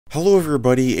Hello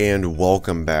everybody and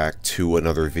welcome back to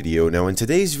another video. Now in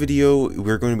today's video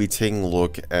we're going to be taking a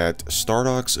look at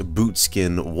Stardock's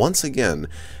BootSkin once again.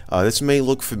 This may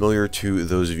look familiar to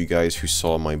those of you guys who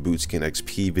saw my BootSkin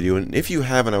XP video, and if you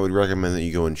haven't I would recommend that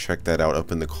you go and check that out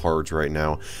up in the cards right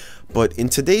now. But in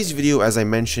today's video, as I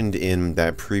mentioned in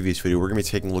that previous video, we're going to be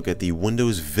taking a look at the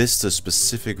Windows Vista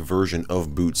specific version of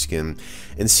BootSkin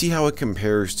and see how it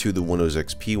compares to the Windows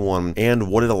XP one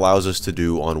and what it allows us to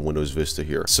do on Windows Vista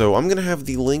here. So I'm going to have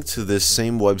the link to this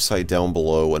same website down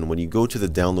below, and when you go to the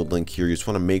download link here, you just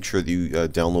want to make sure that you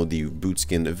download the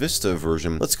BootSkin Vista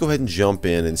version. Let's go ahead and jump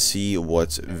in and see what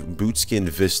BootSkin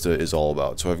Vista is all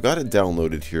about. So I've got it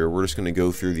downloaded here. We're just going to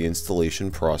go through the installation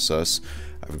process.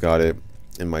 I've got it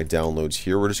in my downloads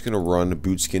here. We're just going to run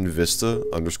BootSkin Vista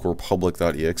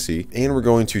 _public.exe, and we're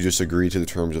going to just agree to the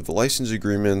terms of the license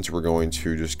agreement. We're going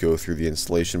to just go through the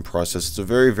installation process. It's a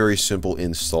very simple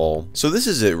install. So this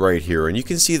is it right here, and you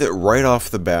can see that right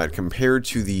off the bat, compared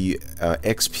to the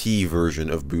XP version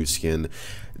of BootSkin,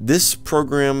 this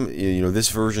program, this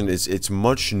version it's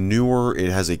much newer.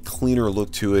 It has a cleaner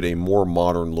look to it, a more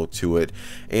modern look to it,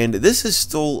 and this is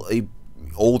still a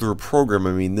older program.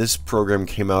 I mean, this program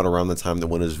came out around the time that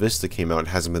Windows Vista came out. It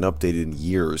hasn't been updated in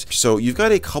years. So you've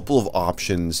got a couple of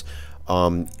options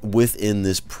within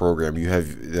this program. You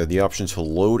have the option to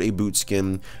load a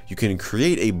BootSkin, you can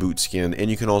create a BootSkin,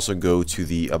 and you can also go to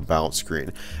the About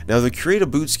screen. Now, the Create a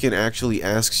BootSkin actually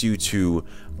asks you to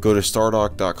go to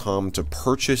stardock.com to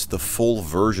purchase the full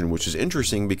version, which is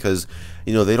interesting because,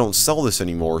 they don't sell this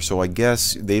anymore, so I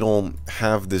guess they don't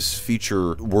have this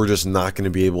feature. We're just not going to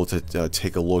be able to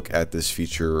take a look at this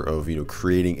feature of,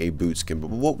 creating a BootSkin. But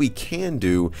what we can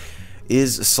do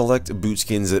is select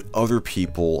BootSkins that other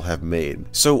people have made.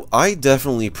 So I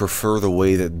definitely prefer the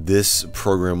way that this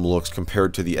program looks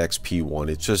compared to the XP one.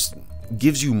 It just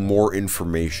gives you more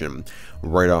information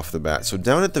right off the bat. So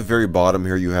down at the very bottom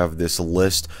here, you have this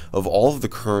list of all of the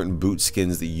current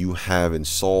BootSkins that you have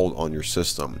installed on your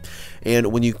system.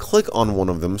 And when you click on one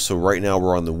of them, so right now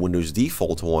we're on the Windows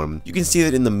default one, you can see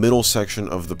that in the middle section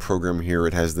of the program here,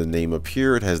 it has the name up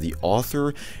here, it has the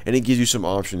author, and it gives you some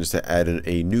options to add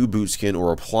a new BootSkin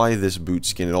or apply this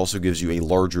BootSkin. It also gives you a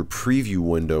larger preview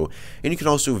window, and you can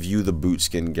also view the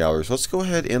BootSkin Gallery. So let's go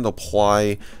ahead and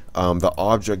apply the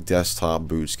Object Desktop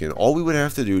BootSkin. All we would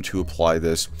have to do to apply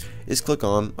this is click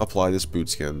on Apply this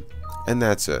BootSkin, and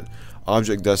that's it.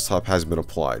 Object Desktop has been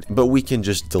applied. But we can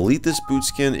just delete this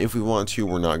BootSkin if we want to.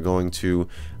 We're not going to.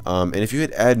 And if you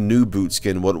hit Add New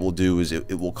BootSkin, what it will do is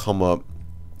it will come up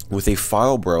with a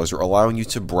file browser allowing you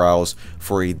to browse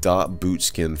for a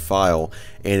 .bootskin file,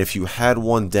 and if you had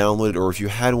one downloaded or if you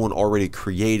had one already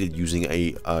created using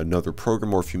another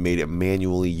program, or if you made it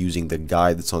manually using the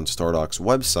guide that's on Stardock's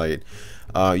website,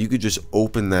 you could just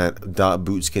open that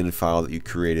 .bootskin file that you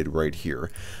created right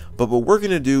here. But what we're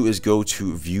going to do is go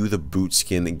to view the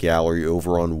BootSkin Gallery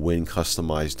over on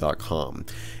wincustomize.com,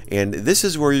 and this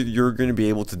is where you're going to be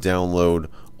able to download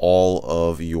all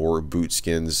of your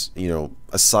BootSkins,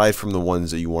 aside from the ones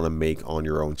that you want to make on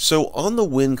your own. So on the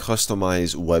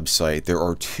WinCustomize website, there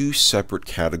are two separate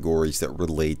categories that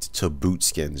relate to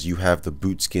BootSkins. You have the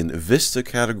BootSkin Vista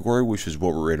category, which is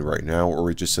what we're in right now,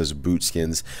 or it just says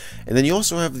BootSkins. And then you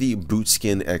also have the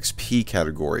BootSkin XP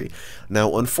category.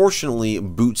 Now, unfortunately,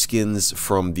 BootSkins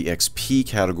from the XP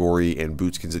category and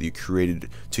BootSkins that you created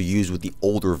to use with the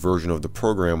older version of the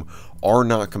program are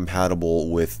not compatible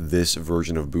with this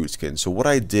version of BootSkin. So what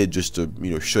I did, just to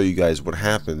show you guys what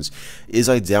happens, is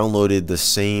I downloaded the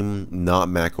same not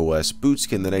macOS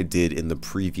BootSkin that I did in the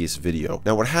previous video.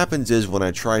 Now what happens is when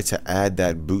I try to add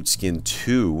that BootSkin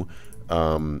to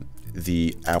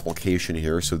the application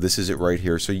here, so this is it right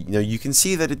here, so you can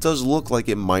see that it does look like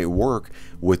it might work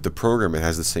with the program. It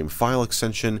has the same file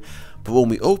extension, but when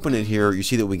we open it here, you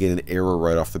see that we get an error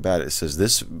right off the bat. It says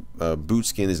this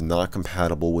BootSkin is not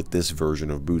compatible with this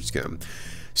version of BootSkin.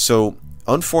 So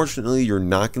unfortunately, you're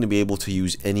not going to be able to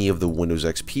use any of the Windows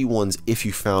XP ones if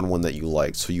you found one that you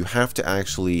liked. So you have to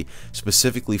actually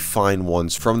specifically find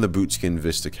ones from the BootSkin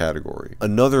Vista category.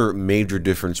 Another major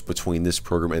difference between this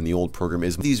program and the old program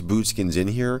is these BootSkins in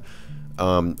here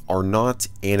are not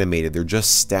animated. They're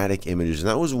just static images, and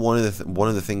that was one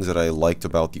of the things that I liked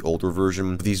about the older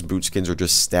version. These BootSkins are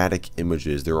just static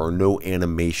images. There are no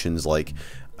animations like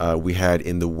we had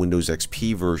in the Windows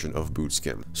XP version of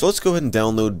BootSkin. So let's go ahead and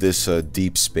download this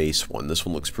Deep Space one. This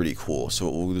one looks pretty cool. So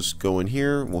we'll just go in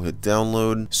here, we'll hit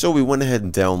download. So we went ahead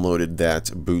and downloaded that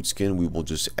BootSkin. We will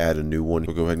just add a new one.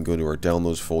 We'll go ahead and go to our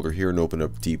downloads folder here and open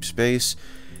up Deep Space.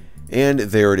 And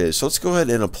there it is. So let's go ahead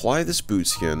and apply this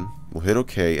BootSkin. We'll hit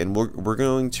OK, and we're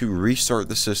going to restart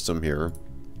the system here.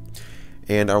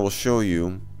 And I will show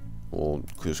you We'll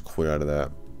just quit out of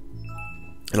that.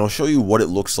 And I'll show you what it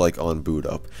looks like on boot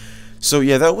up. So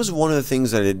yeah, that was one of the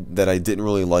things that I didn't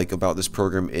really like about this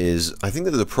program. Is I think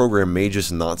that the program may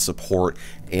just not support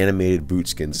animated boot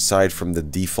skins aside from the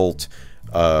default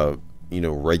you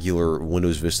know, regular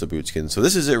Windows Vista boot skin. So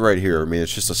this is it right here. I mean,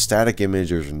 it's just a static image.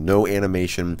 There's no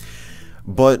animation.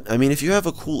 But I mean, if you have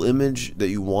a cool image that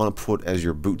you want to put as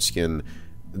your boot skin,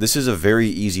 this is a very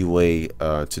easy way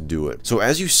to do it. So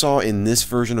as you saw in this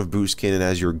version of BootSkin, and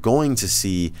as you're going to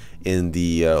see in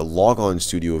the Logon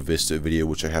Studio Vista video,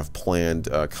 which I have planned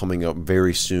coming up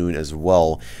very soon as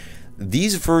well,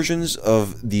 these versions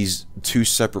of these two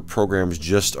separate programs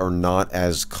just are not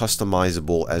as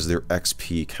customizable as their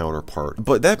XP counterpart.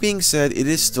 But that being said, it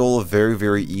is still a very,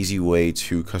 very easy way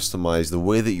to customize the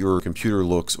way that your computer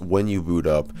looks when you boot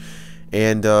up.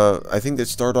 And I think that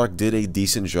Stardock did a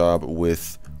decent job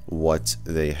with what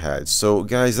they had. So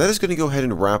guys, that is going to go ahead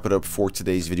and wrap it up for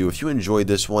today's video. If you enjoyed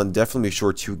this one, definitely be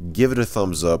sure to give it a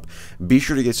thumbs up. Be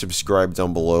sure to get subscribed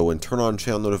down below and turn on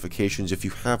channel notifications if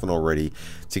you haven't already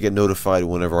to get notified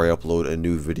whenever I upload a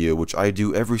new video, which I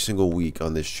do every single week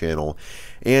on this channel.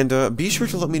 And be sure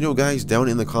to let me know, guys, down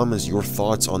in the comments your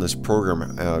thoughts on this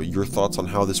program, your thoughts on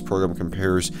how this program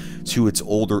compares to its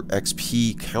older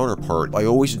XP counterpart. I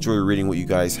always enjoy reading what you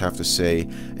guys have to say,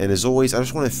 and as always, I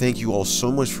just want to thank you all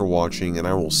so much for watching, and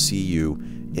I will see you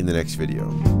in the next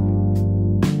video.